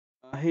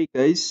Hey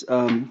guys,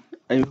 I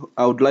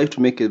would like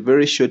to make a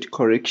very short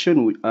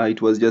correction.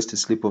 It was just a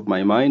slip of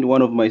my mind.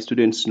 One of my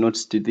students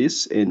noticed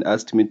this and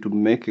asked me to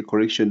make a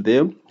correction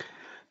there.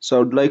 So I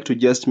would like to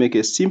just make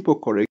a simple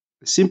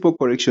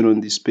correction on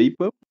this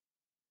paper.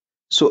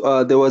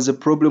 So there was a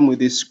problem with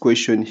this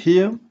question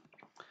here,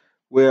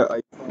 where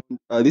I found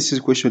this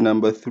is question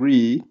number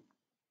 3.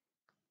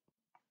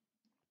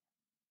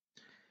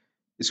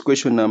 It's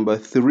question number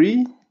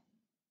 3.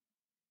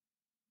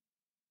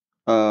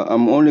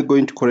 I'm only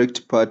going to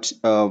correct part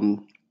A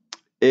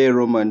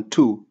Roman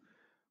 2.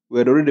 We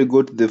had already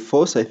got the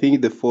force. I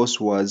think the force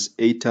was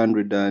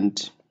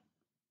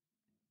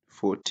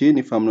 814,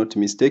 if I'm not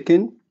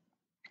mistaken.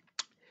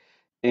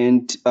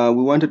 And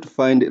we wanted to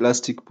find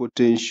elastic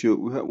potential.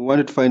 We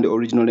wanted to find the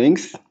original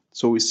length.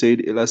 So we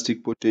said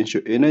elastic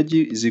potential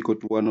energy is equal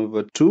to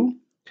 1/2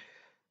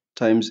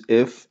 times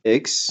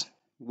Fx,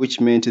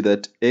 which meant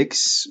that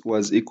x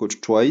was equal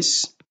to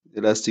twice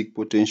elastic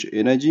potential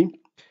energy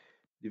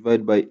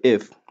divided by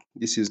F.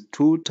 This is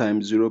 2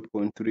 times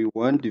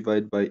 0.31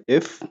 divided by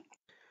F,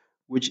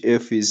 which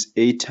F is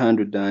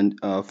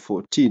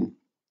 814.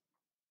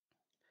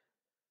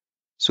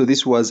 So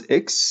this was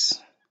x,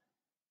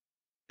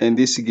 and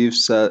this gave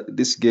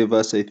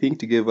us, I think,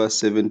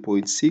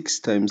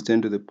 7.6 times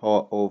 10 to the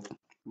power of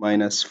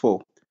minus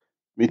 4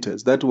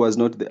 meters. That was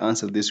not the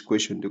answer to this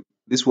question.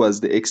 This was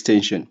the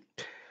extension.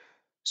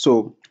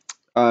 So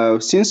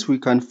since we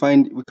can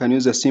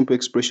use a simple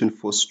expression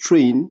for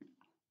strain.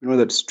 We know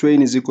that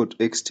strain is equal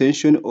to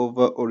extension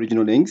over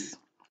original length.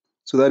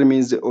 So that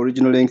means the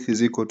original length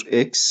is equal to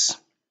x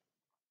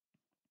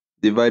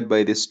divided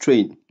by the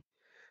strain.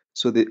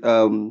 So the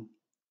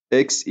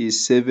x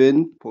is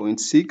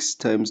 7.6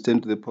 times 10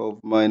 to the power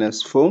of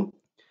minus 4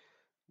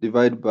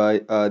 divided by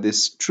the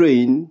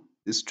strain.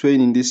 The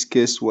strain in this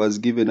case was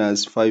given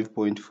as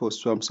 5.4.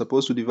 So I'm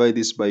supposed to divide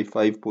this by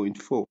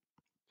 5.4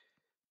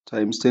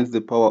 times 10 to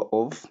the power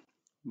of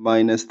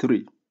minus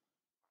 3.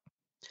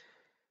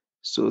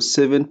 So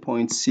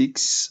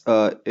 7.6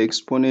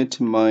 exponent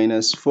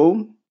minus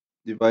 4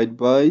 divided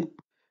by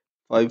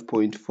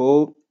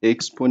 5.4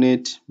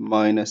 exponent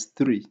minus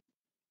 3,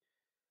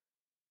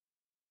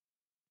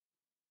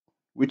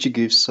 which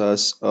gives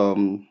us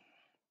the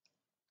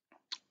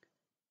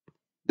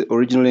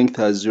original length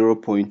as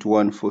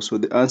 0.14. So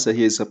the answer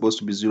here is supposed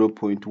to be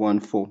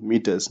 0.14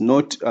 meters.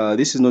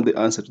 This is not the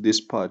answer to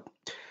this part.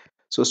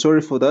 So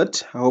sorry for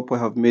that. I hope I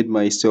have made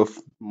myself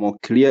more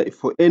clear.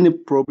 For any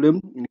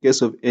problem, in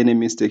case of any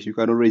mistake, you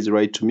can always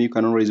write to me. You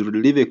can always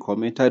leave a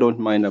comment. I don't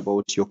mind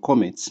about your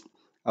comments.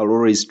 I'll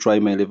always try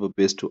my level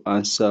best to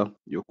answer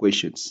your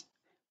questions.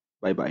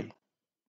 Bye bye.